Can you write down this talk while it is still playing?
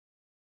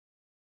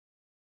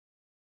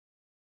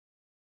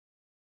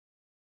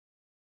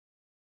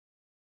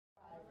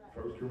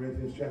1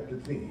 Corinthians chapter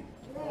 10.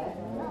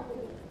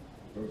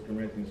 1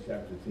 Corinthians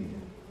chapter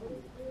 10.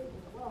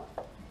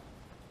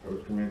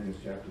 1 Corinthians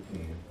chapter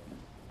 10.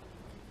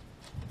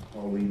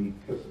 Pauline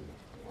epistle.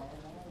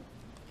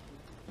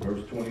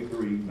 Verse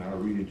 23. Now I'll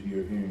read it to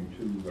your hearing,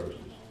 2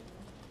 verses.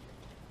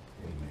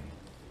 Amen.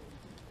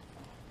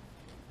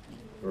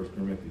 1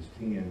 Corinthians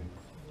 10,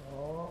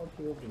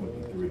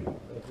 23.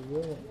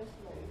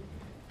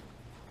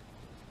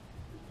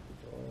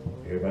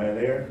 Everybody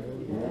there?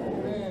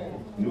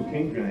 New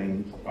King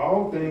James.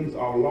 All things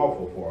are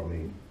lawful for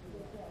me,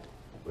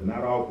 but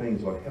not all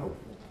things are helpful.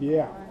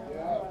 Yeah.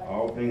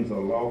 All things are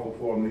lawful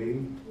for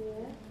me,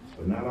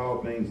 but not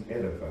all things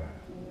edify.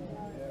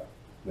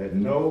 Let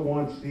no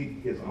one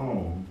seek his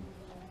own,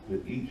 but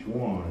each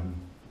one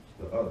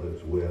the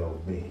other's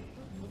well-being.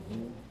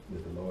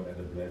 Let the Lord add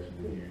a blessing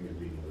to hearing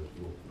and reading of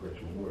His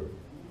precious word.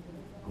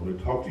 I'm going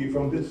to talk to you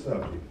from this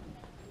subject.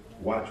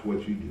 Watch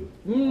what you do.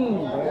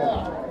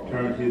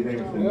 Turn to your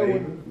neighbor and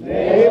say,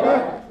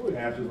 neighbor.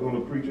 Pastor's going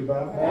to preach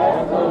about.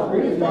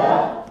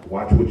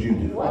 Watch what you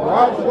do.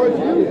 Watch what you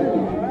do.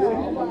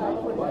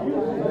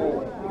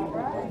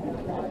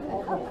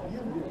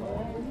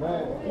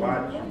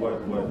 Watch what.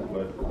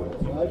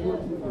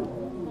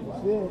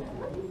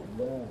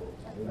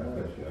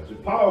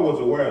 Paul was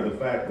aware of the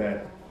fact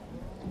that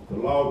the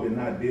law did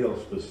not deal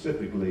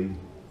specifically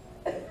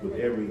with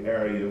every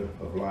area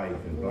of life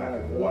in black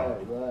and white.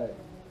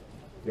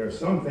 There are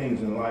some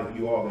things in life,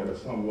 you all, that are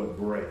somewhat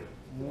gray.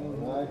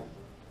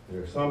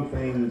 There are some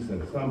things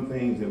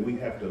that we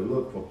have to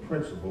look for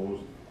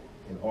principles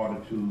in order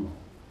to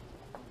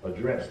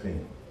address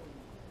them.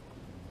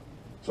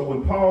 So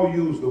when Paul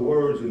used the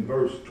words in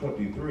verse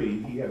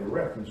 23, he had a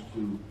reference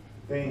to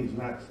things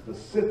not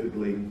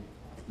specifically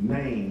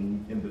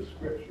named in the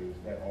scriptures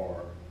that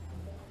are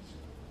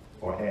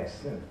as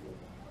sinful.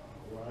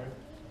 Right?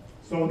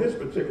 So in this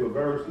particular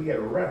verse, he had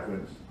a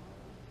reference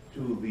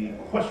to the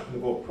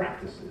questionable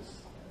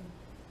practices.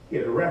 He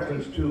had a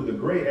reference to the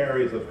gray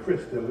areas of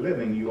Christian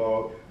living, you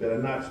all, that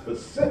are not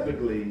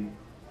specifically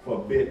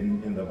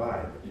forbidden in the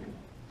Bible.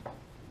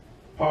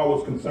 Paul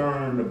was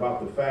concerned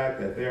about the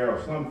fact that there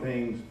are some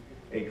things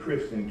a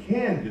Christian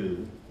can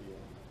do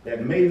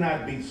that may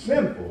not be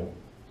sinful,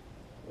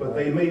 but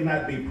they may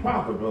not be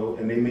profitable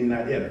and they may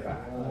not edify.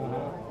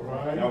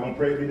 Y'all want to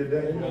pray with me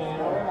today?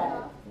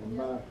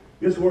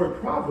 This word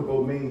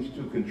profitable means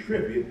to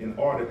contribute in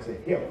order to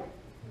help.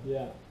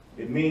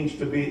 It means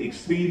to be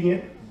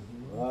expedient,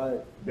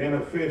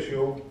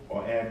 beneficial,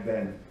 or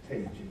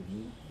advantageous.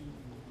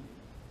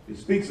 It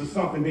speaks of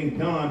something being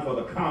done for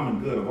the common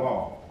good of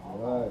all.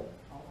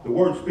 The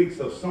word speaks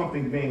of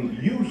something being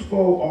useful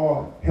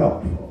or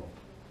helpful.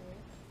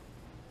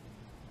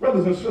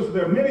 Brothers and sisters,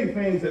 there are many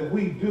things that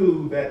we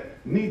do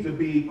that need to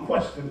be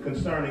questioned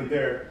concerning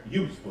their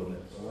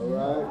usefulness.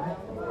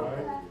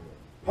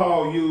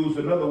 Paul used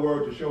another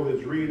word to show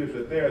his readers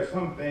that there are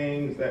some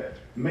things that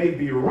may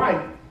be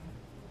right,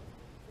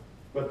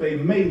 but they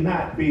may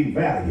not be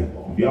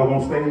valuable. Y'all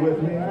gonna stay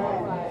with me?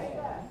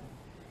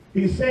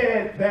 He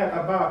said that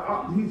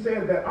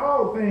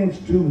all things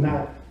do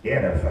not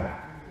edify.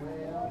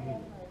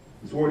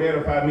 This word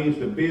edify means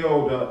to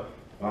build a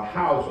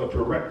house or to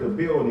erect a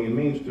building. It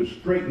means to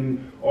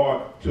straighten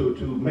or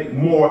to make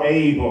more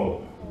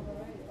able.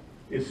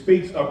 It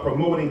speaks of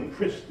promoting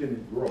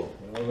Christian growth.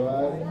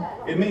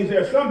 It means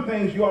there are some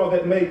things, you all,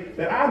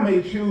 that I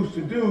may choose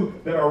to do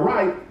that are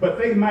right, but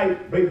they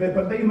might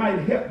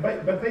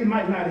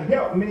not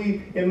help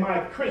me in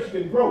my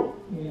Christian growth.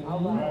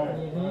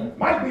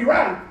 Might be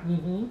right,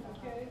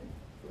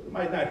 but it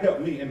might not help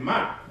me in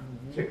my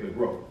particular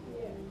growth,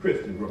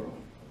 Christian growth.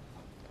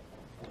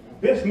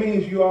 This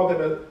means, you all,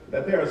 that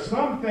there are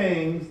some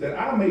things that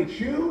I may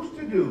choose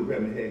to do,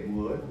 Reverend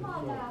Hegwood,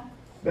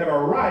 that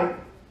are right,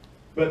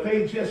 but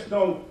they just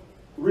don't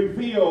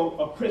reveal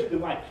a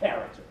Christian-like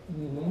character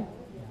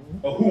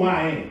of who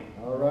I am.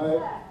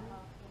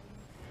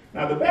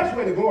 Now, the best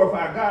way to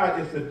glorify God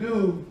is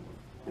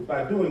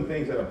by doing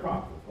things that are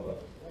profitable for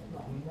us.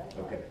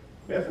 Okay.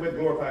 Best way to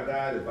glorify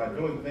God is by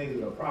doing things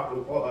that are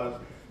profitable for us,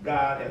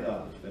 God and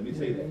others. Let me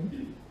say that.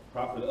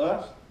 Profit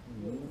us,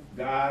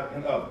 God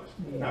and others.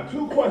 Now,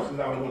 2 questions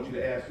I want you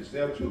to ask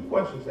yourself, 2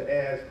 questions to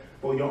ask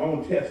for your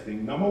own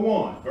testing. Number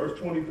 1, verse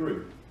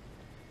 23.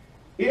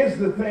 Is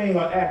the thing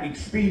or act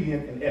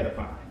expedient and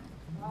edifying?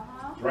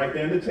 It's right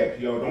there in the text,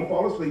 y'all. Don't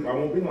fall asleep. I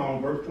won't be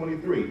long. Verse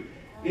 23.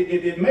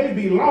 It may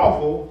be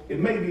lawful, it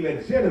may be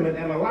legitimate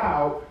and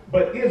allowed,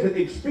 but is it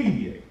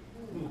expedient?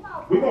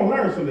 We're going to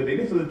learn something today.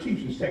 This is a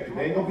teaching section.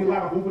 There ain't going to be a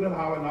lot of hooping and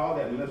hollering and all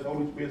that unless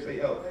Holy Spirit say,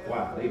 oh,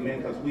 wow,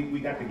 amen, because we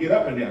got to get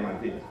up in there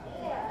like this.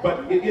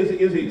 But is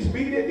it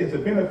expedient? Is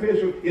it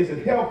beneficial? Is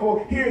it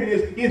helpful? Here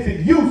it is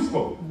it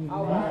useful?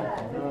 All right.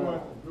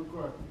 Good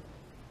question.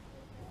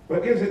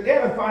 But is it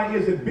edifying?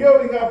 Is it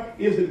building up?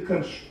 Is it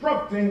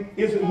constructing?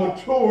 Is it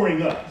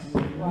maturing us?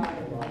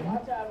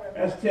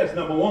 That's test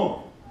number 1.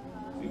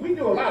 See, we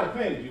do a lot of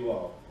things, you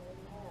all.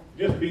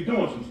 Just be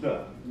doing some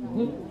stuff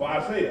for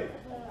ourselves.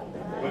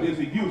 But is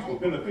it useful,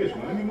 beneficial?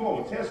 Let me move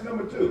on. Test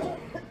number 2.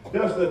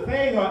 does the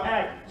thing or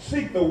act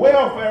seek the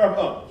welfare of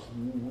others?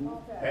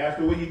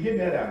 Pastor, where you getting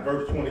that out?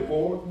 Verse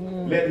 24.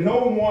 Let no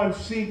one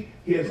seek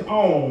his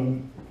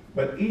own,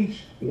 but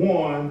each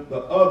one the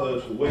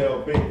other's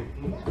well-being.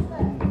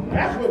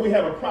 That's where we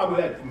have a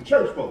problem at from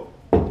church folk.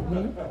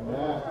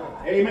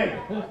 Amen.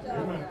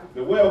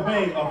 The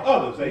well-being of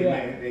others.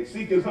 Amen. They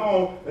seek his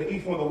own, but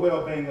each one the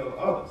well-being of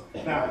others.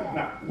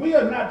 Now, we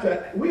are not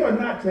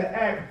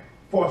to act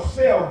for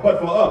self, but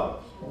for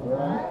others.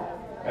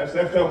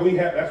 That's what we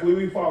have. That's where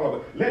we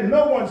follow. Let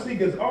no one seek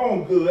his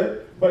own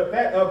good, but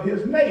that of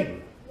his neighbor.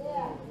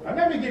 Now,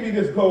 let me give you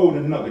this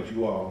golden nugget,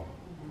 you all.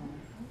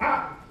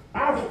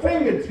 Our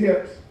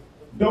fingertips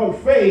don't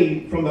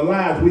fade from the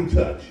lives we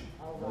touch.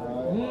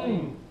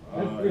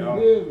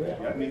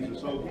 That needs to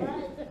soak in.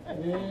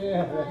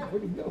 Yeah, that's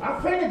pretty good.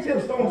 Our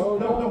fingertips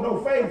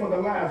don't fade from the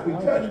lives we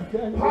touch.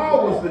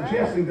 Paul was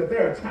suggesting that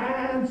there are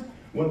times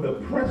when the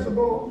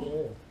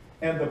principles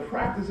and the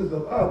practices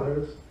of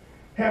others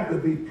have to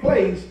be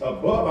placed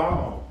above our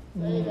own.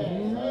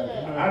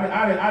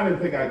 I didn't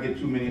think I'd get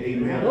too many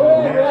amen.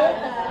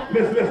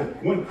 Listen,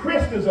 when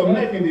Christians are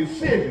making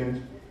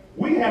decisions,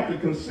 we have to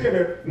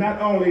consider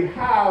not only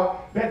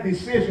how that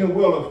decision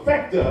will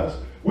affect us,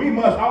 we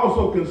must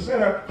also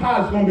consider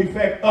how it's going to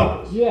affect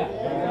others.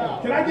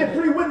 Can I get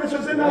 3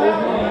 witnesses in the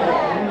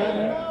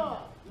house?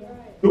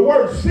 The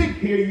word seek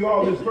here, you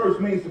all, this verse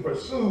means to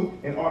pursue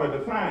in order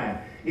to find.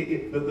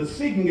 The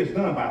seeking is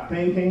done by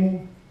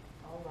thinking,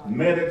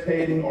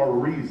 meditating, or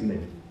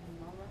reasoning.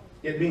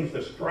 It means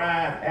to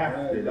strive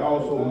after. It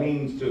also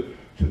means to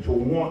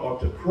want or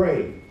to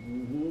crave.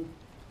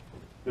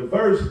 The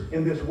verse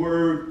in this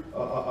word,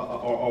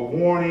 a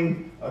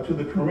warning to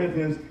the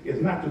Corinthians,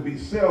 is not to be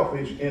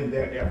selfish in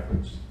their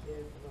efforts.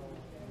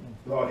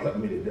 Lord, help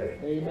me today.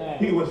 Amen.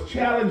 He was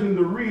challenging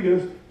the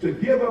readers to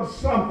give up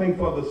something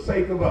for the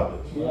sake of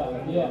others.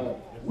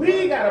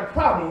 We got a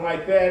problem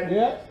like that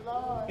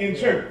in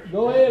church.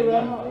 Go ahead,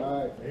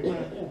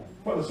 Reverend.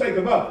 For the sake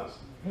of others.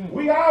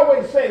 We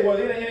always say, well,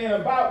 it ain't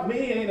about me,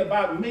 it ain't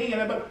about me,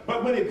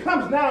 but when it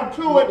comes down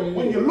to it,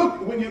 when you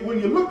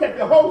look at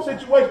the whole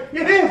situation,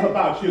 it is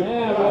about you.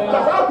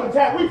 Because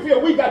oftentimes we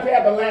feel we got to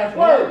have the last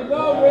word. There you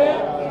go,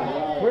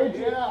 Reverend.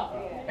 Preach it.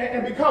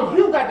 And because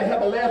you got to have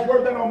the last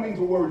word, that don't mean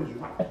the word is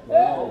right.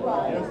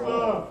 Yes,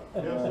 sir.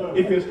 Yes, sir.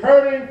 If it's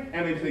hurting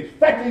and it's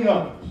affecting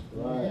others,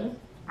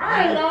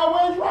 I ain't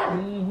always right.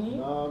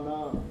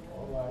 No.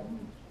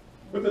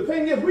 But the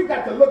thing is, we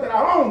got to look at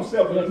our own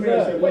self in the mirror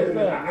and say, wait a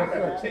minute, I got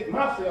to take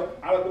myself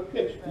out of the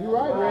picture. You're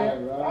right,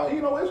 Reverend.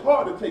 You know, it's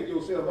hard to take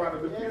yourself out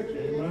of the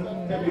picture.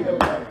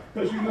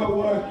 Because you know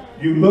what?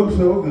 You look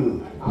so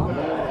good.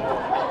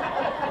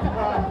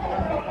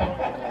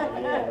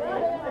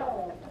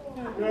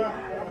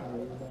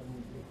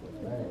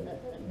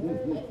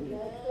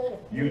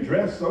 You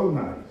dress so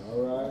nice.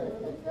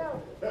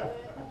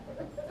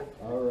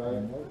 All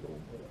right.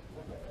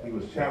 He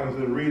was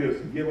challenging the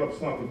readers to give up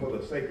something for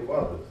the sake of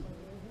others.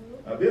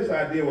 This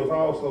idea was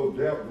also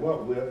dealt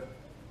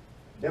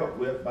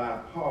with by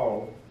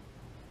Paul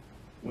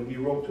when he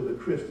wrote to the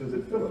Christians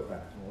at Philippi.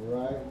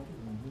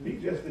 He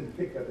just didn't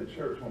pick at the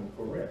church on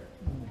Corinth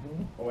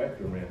or at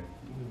Corinth.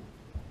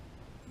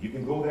 You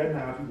can go there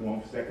now if you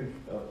want.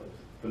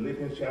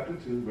 Philippians chapter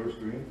 2, verse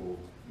 3 and 4.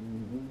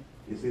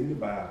 It's in your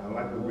Bible. I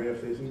like the Rev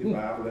says in your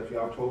Bible. If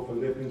y'all told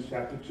Philippians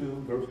chapter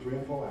 2, verse 3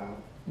 and 4 out.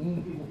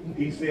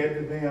 He said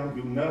to them,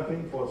 do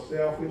nothing for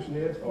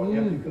selfishness or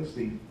empty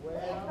conceit,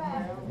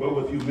 but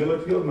with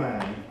humility of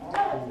mind,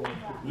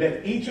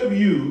 let each of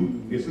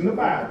you, it's in the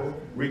Bible,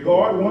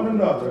 regard one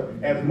another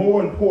as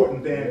more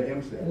important than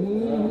himself.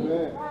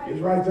 It's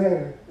right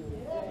there.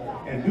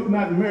 And do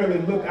not merely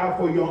look out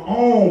for your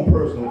own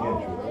personal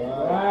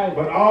interest,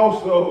 but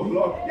also,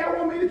 Lord, y'all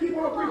want me to keep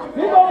on preaching?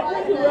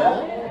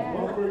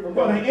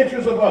 For the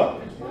interest of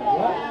others.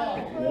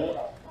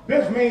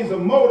 This means the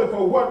motive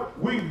for what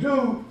we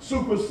do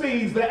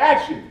supersedes the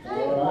action.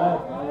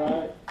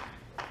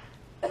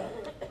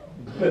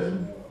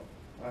 Listen,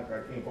 I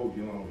can't hold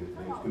you long this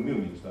day. It's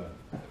communion stuff.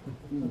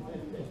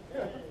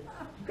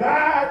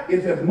 God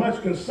is as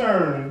much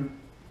concerned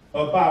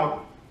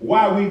about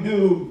why we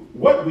do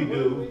what we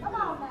do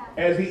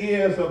as he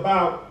is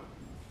about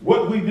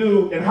what we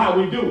do and how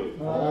we do it.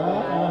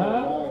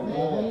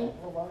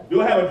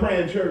 Do I have a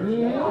praying church?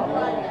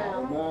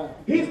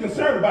 He's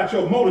concerned about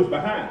your motives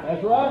behind it.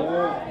 That's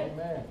right.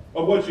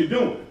 Of what you're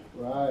doing.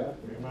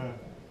 Amen.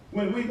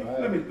 Let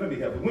me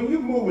help you. When you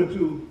move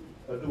into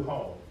a new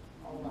home,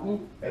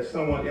 as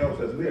someone else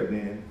has lived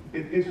in,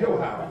 it's your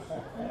house.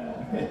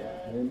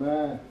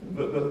 Amen.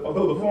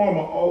 Although the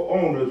former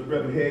owners,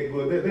 Reverend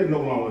Hegwood, they're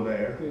no longer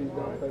there.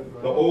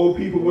 The old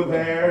people were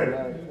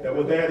there,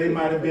 they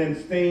might have been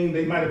stained,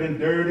 they might have been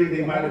dirty,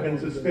 they might have been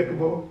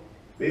despicable,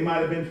 they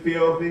might have been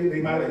filthy,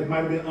 it might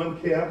have been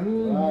unkept,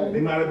 they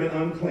might have been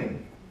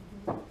unclean.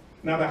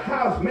 Now the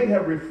house may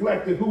have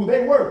reflected who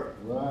they were.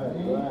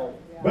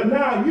 But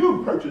now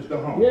you've purchased the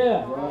home.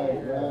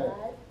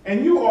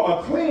 And you are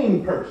a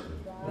clean person.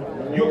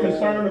 You're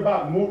concerned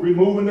about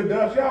removing the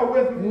dust. Y'all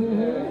with me?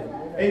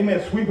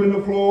 amen, sweeping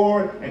the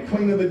floor and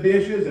cleaning the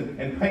dishes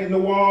and painting the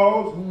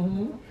walls.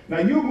 Now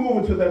you move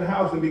into that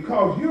house, and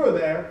because you're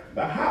there,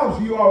 the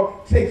house you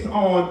all takes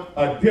on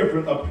a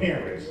different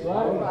appearance.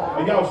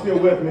 Are y'all still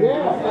with me?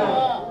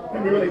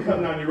 Let me really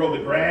come down your road.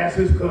 The grass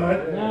is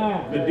cut,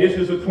 the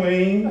dishes are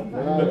clean,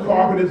 the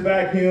carpet is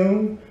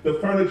vacuumed, the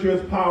furniture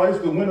is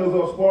polished, the windows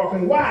are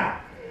sparkling. Why?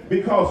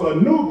 Because a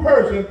new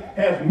person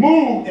has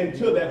moved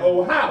into that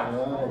old house.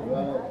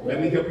 Let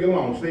me help you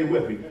along. Stay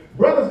with me.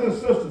 Brothers and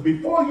sisters,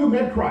 before you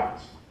met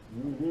Christ,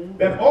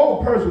 that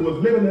old person was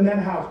living in that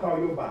house called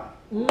your body.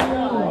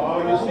 Oh,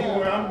 you see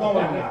where I'm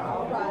going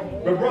now.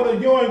 But Brother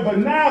Ewing, but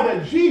now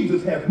that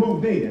Jesus has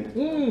moved in,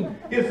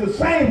 it's the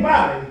same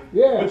body,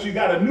 but you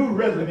got a new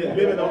resident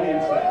living on the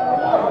inside.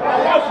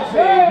 Y'all should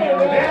say amen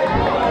to that.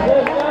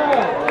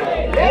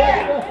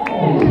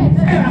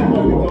 And I'm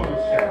going to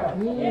shout.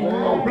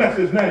 Oh, bless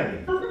his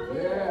name.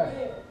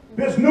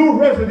 This new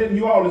resident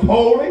you all is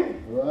holy,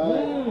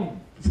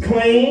 it's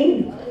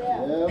clean,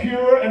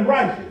 pure, and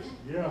righteous.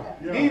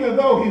 Even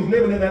though he's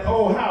living in that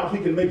old house,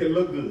 he can make it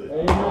look good.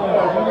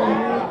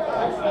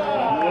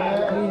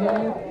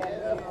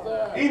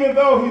 Even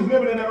though he's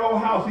living in that old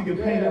house, he can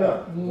paint it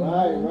up.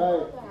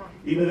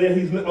 Even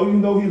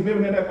though he's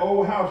living in that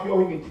old house, he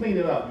can clean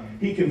it up.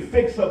 He can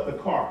fix up the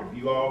carpet,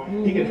 you all.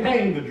 He can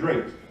hang the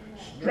drapes,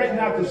 straighten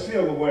out the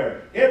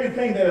silverware.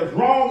 Everything that is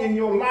wrong in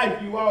your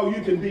life, you all,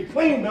 you can be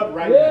cleaned up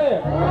right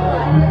now.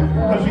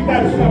 Because you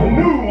got something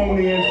new on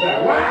the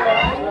inside.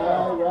 Why?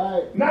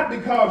 Not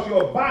because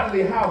your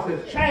bodily house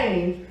has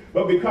changed,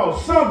 but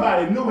because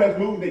somebody new has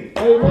moved in.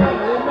 I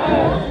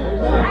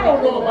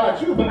don't know about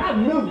you, but I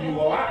knew you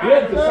all.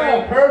 I'm the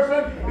same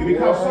person. And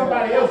because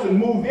somebody else has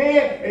moved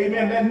in,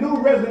 amen, that new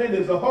resident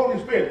is the Holy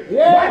Spirit.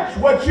 Watch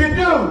what you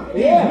do.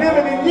 He's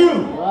living in you.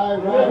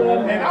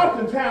 And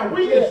oftentimes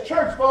we as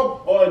church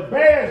folk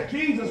embarrass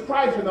Jesus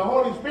Christ and the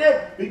Holy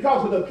Spirit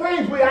because of the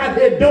things we out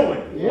here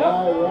doing.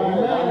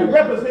 You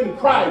represent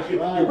Christ. You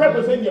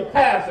represent your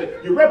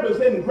pastor. You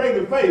represent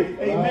greater faith.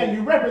 Amen.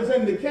 You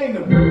represent the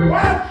kingdom.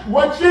 Watch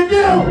what you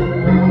do.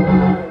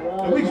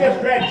 And we just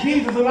drag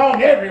Jesus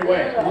along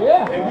everywhere.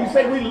 And we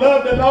say we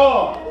love the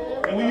Lord.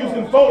 And we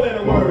using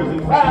 4-letter words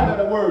and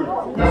 5-letter words.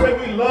 We say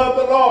we love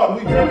the Lord.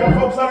 We drinking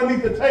folks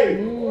underneath the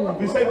table.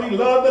 We say we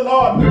love the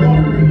Lord. We go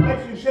from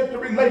relationship to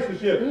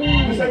relationship.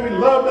 We say we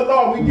love the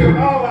Lord. We give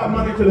all our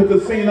money to the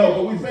casino.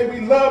 But we say we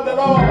love the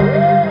Lord.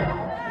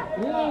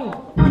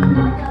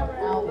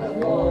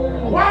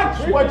 Watch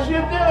what you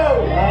do.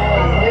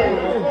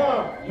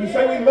 We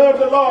say we love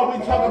the Lord.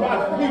 We talk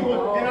about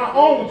people in our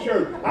own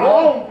church, our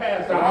own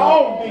pastor, our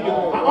own deacon,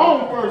 our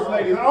own first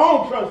ladies, our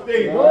own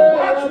trustees.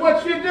 Watch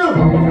what you do.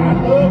 I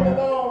love the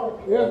Lord.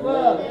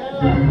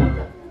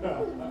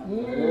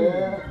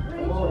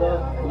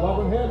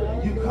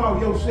 You call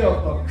yourself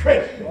a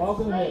Christian.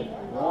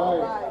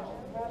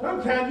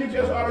 Sometimes you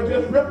just ought to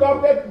just rip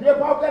off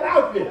that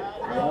outfit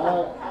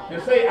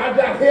and say, I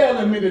got hell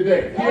in me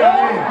today. Here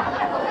I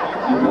am.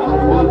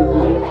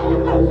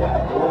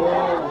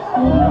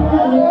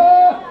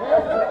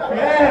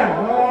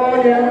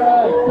 Oh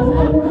yeah.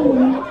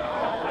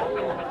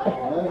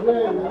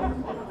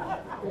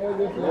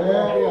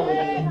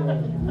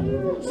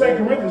 2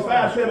 Corinthians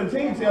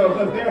 5:17 tells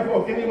us,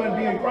 therefore, if anyone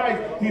be in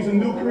Christ, he's a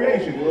new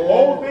creation.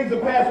 Old things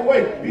have passed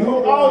away.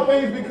 Behold, all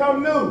things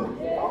become new.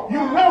 You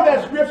know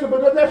that scripture,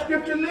 but does that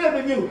scripture live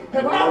in you?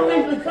 Have all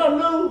things become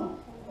new?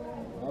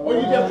 Or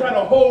you just trying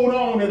to hold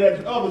on to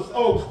that other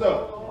old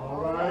stuff?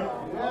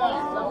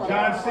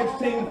 John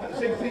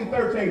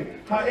 16:13.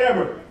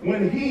 However,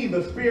 when he,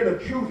 the Spirit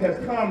of truth, has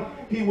come,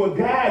 he will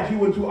guide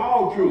you into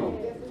all truth.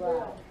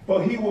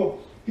 For he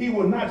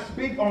will not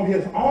speak on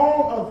his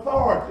own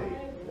authority.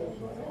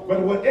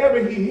 But whatever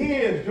he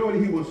hears,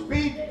 Jordan, he will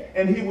speak,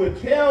 and he will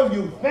tell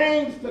you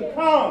things to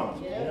come.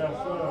 Yes,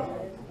 sir.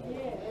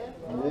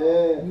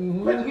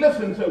 Quit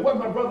listening to what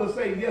my brother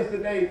said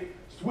yesterday,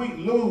 Sweet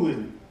Lou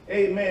and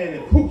amen,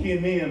 and Pookie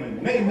and them,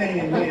 and Nay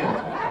and them,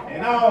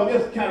 and all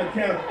this kind of.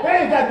 They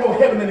ain't got no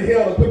heaven and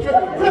hell to put you.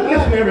 Quit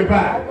listening to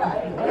everybody.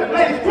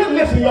 Ladies, quit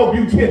listening to your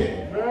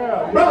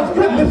beautician. Brothers,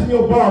 quit listening to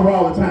your barber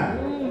all the time.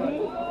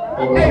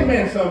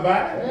 Amen,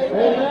 somebody.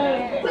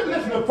 Quit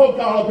listening to folks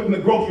all up in the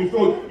grocery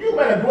store. You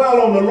better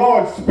dwell on the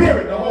Lord's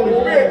Spirit, the Holy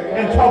Spirit,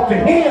 and talk to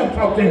Him.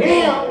 Talk to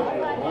Him.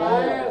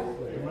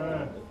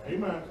 Amen.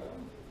 Amen.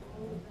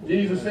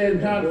 Jesus said in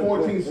John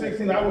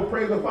 14:16, I will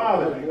pray the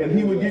Father, and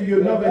He will give you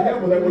another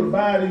helper that will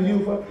abide in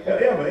you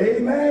forever.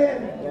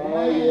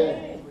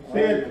 Amen.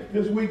 Said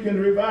this weekend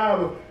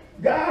revival,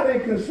 God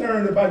ain't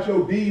concerned about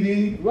your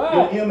DD,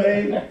 your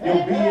MA,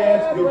 your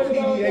BS, your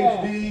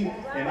TDHD,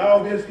 and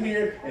all this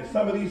here, and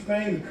some of these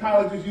things,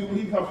 colleges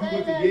he comes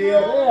went to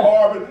Yale,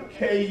 Harvard,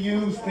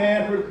 KU,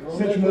 Stanford,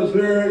 Central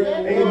Missouri,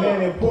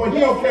 amen, and boy, he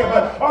don't care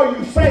about, are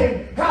you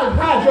saved?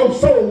 How's your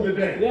soul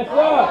today? Yes,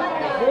 sir.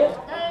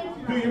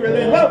 Do you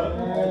really love it?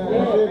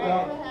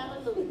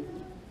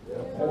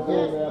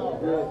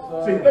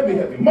 See, let me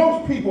help you.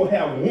 Most people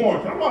have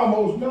warrants. I'm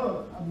almost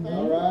done.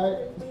 All right.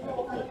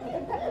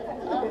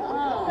 I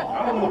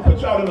don't want to put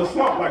y'all in the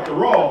slump like the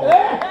Raws.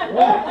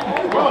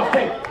 Raws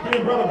can't, me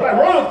and Brother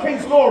Lord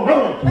can't store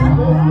ruin.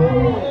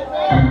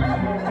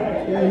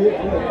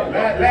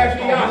 Last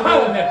year y'all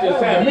hollering at this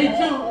time. Me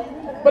too.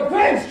 But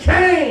things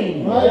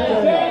change.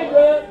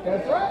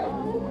 That's right.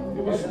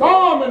 It was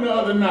storming the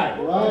other night.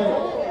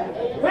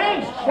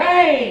 Things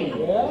change.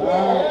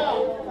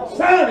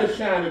 Sun is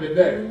shining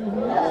today.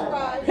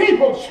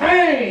 People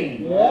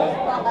change.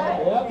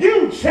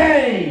 You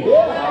change.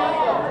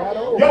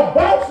 Your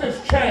bosses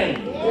change.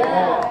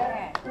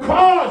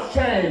 Cars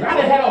change. I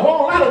done had a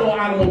whole lot of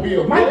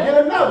automobiles. Might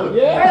get another.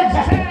 Things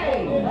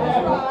change.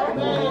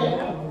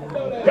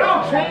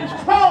 Y'all change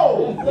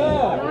clothes. I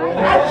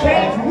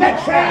change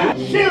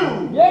neckties,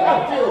 shoes. I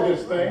feel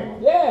this thing.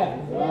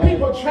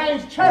 People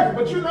change church,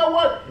 but you know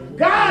what?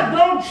 God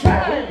don't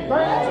change.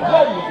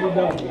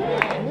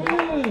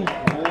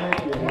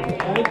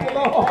 Thank you,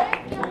 Lord.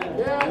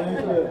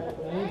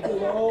 Thank you,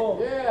 Lord.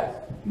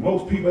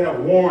 Most people have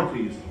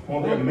warranties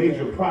on their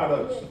major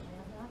products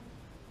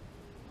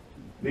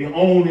they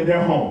own in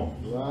their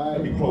homes.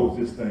 Let me close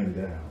this thing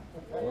down.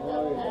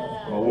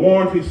 A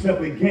warranty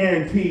simply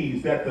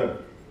guarantees that the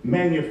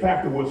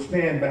manufacturer will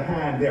stand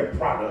behind their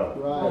product.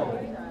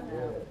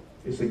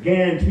 It's a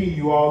guarantee,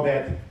 you all,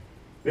 that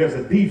there's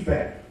a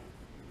defect.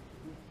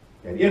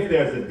 And if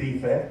there's a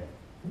defect,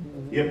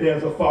 if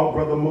there's a fault,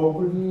 Brother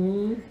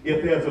Mobley,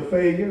 if there's a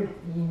failure,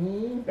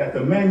 that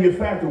the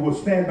manufacturer will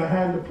stand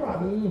behind the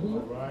product.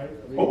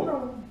 Hold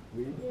on.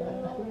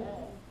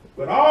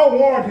 But all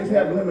warranties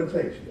have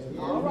limitations.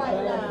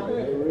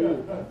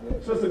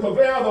 Sister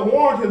Clavell, the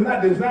warranty is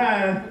not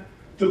designed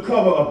to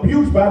cover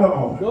abuse by the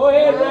owner. Go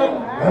ahead,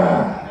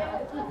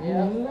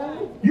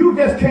 Reverend. You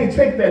just can't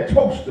take that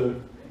toaster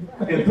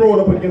and throw it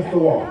up against the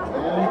wall.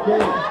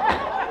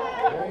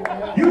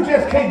 You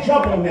just can't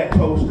jump on that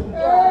toaster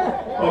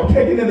or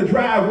take it in the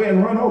driveway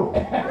and run over.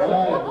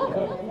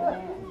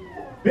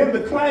 Then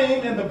the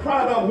claim and the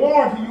product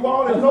warranty you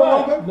all is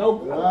no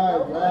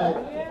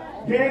longer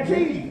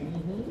guaranteed.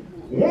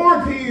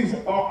 Warranties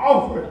are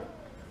offered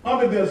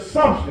under the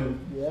assumption,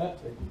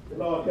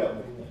 Lord help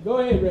me, Go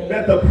ahead, Reverend.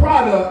 that the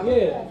product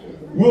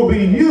will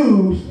be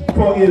used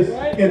for its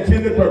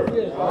intended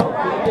purpose.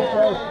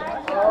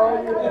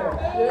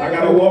 I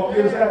gotta walk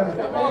this out.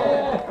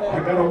 I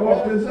gotta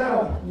walk this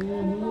out.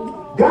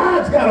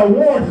 God's got a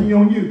warranty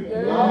on you.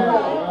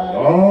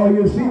 Oh,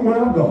 you see where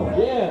I'm going.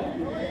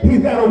 He's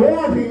got a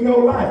warranty in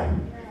your life.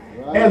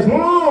 As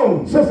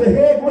long, Sister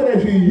Hegwood,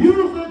 as you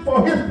use it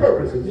for his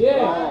purposes.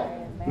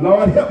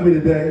 Lord, help me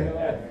today.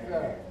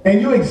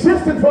 And you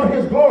existed for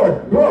his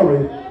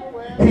glory,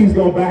 he's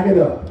going to back it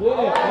up.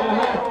 Y'all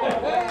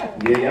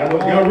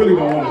really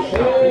don't want to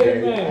shout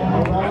today. I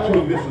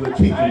told you this is a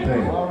teaching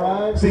thing.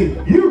 See,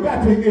 you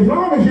got to, as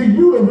long as you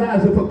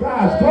utilize it for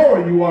God's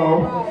glory, you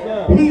all,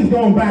 he's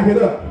going to back it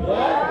up.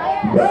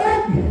 But,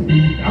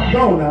 I'm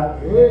going now.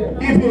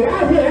 If you're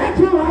out here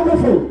acting like a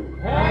fool,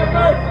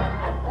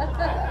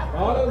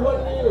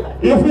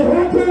 if you're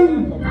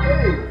acting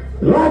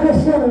like a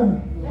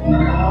sinner,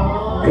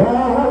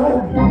 God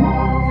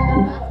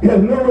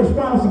has no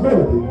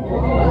responsibility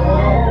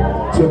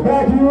to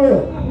back you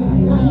up.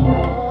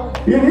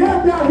 If you're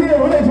out down here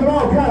raising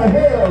all kind of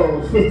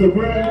hell, Sister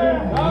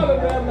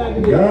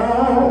Brandon,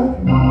 God,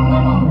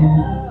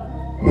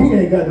 he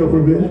ain't got no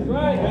provision.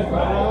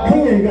 He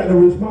ain't got no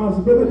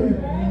responsibility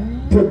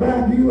to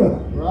back you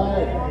up.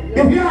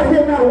 If you're out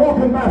here not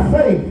walking by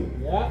faith,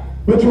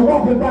 but you're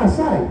walking by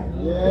sight,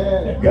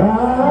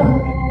 God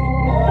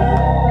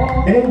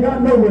ain't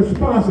got no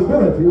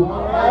responsibility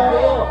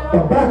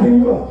of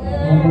backing you up.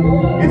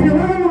 If you're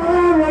running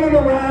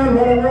around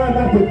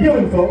not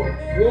forgiving folk,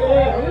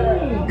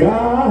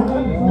 God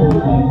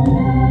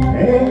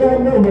ain't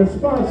got no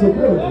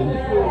responsibility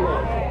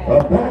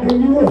of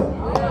backing you up.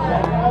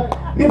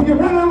 If you're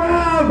running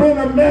around being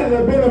a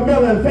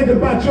meddler and thinking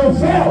about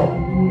yourself,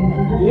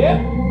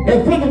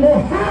 and thinking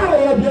more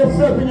highly of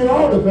yourself than you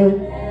ought to think,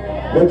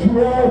 that you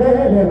are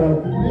there than a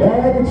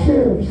bag of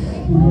chips.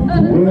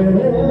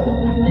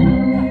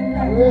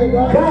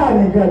 Well, God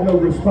ain't got no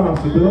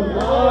responsibility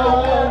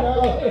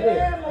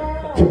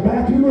to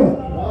back you up.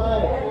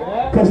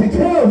 Because he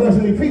tells us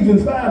in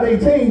Ephesians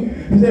 5:18,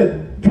 he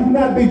said, do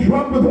not be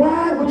drunk with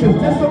wine, which is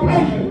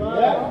dissipation.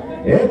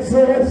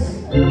 Excess,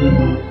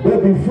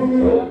 but be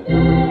filled.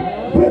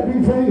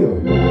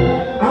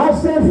 I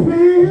said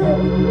filled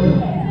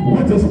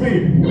with the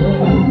Spirit.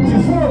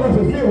 See, some of us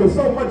are filled with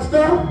so much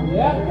stuff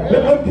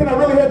that can I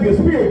really have your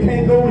spirit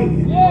can't go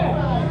in.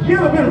 You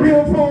ever been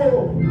real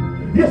full?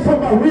 You're talking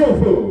about real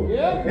full.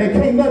 And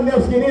can't nothing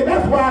else get in.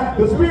 That's why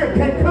the spirit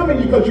can't come in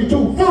you, because you're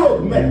too full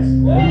of mess.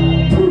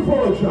 Too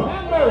full of junk.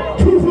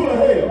 Too full of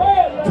hell.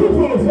 Too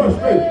full of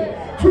frustration.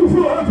 Too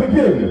full of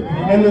unforgiveness.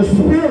 And the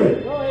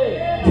spirit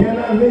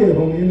cannot live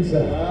on the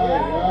inside.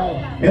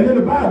 And then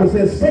the Bible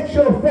says, set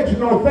your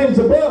affection on things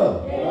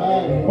above.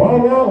 Oh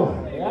Lord.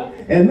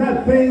 And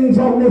not things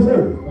on this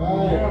earth.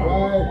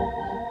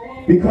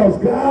 Because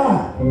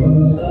God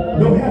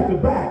don't have to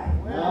back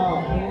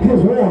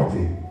his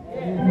warranty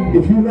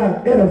if you're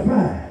not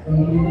edifying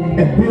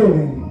and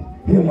building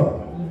him up.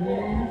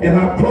 And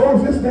I'll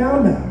close this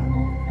down now.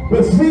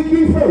 But seek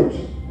ye first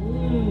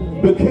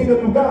the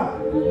kingdom of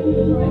God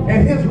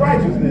and his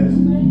righteousness,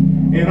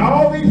 and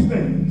all these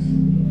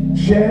things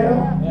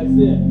shall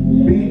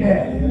be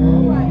added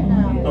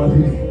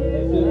unto thee.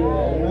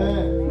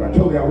 I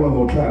told you I wasn't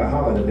going to try to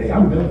holler today.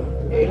 I'm done.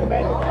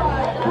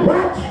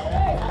 Watch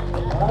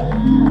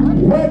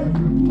what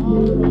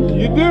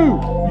You do.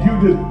 you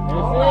do.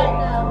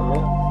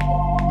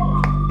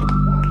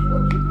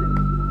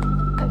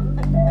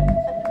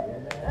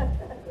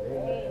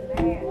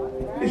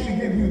 It should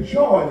give you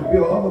joy to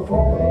build other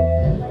folk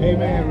up.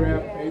 Amen,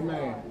 Rep.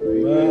 Amen.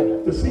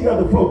 Amen. To see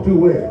other folk do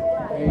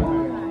well.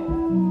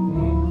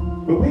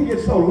 Amen. But we get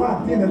so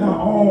locked in our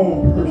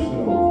own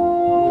personal.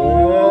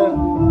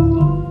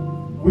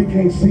 We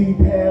can't see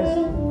past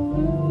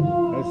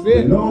That's the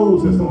it.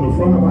 nose that's on the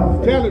front of our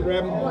face. Tell it,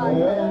 Rep.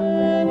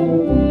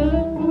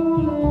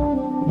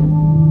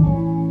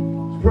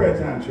 It's prayer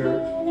time,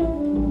 church.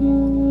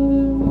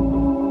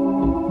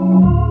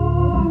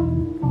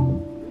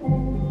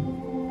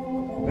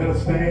 Let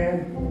us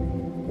stand.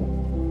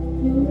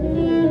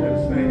 Let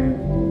us stand.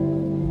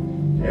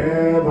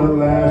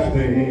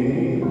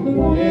 Everlasting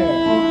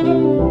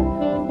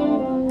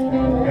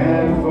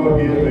and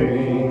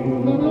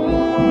forgiving,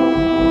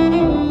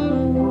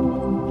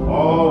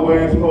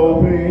 always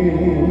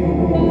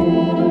hoping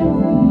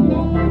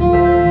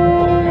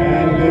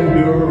and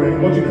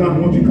enduring. Won't you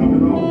come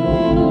at all?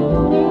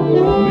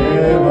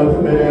 Never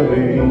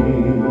failing,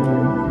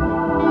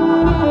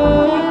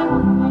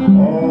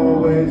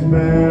 always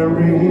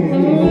bearing.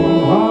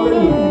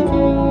 Hallelujah.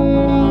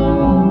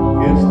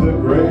 It's the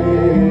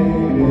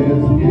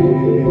greatest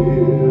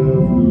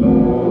gift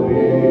love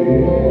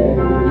is.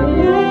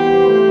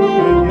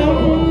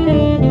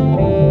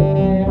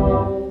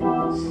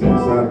 And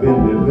since I've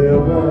been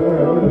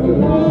delivered,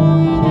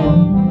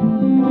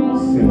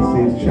 since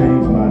he's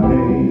changed my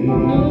name,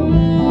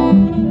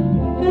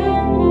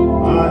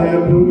 I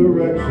have new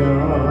direction.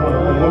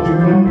 Won't you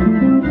come?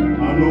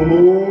 I'm no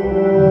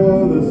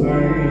more the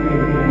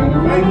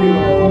same. Thank you,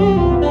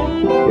 Lord.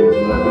 His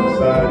love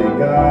inside, he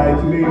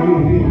guides me.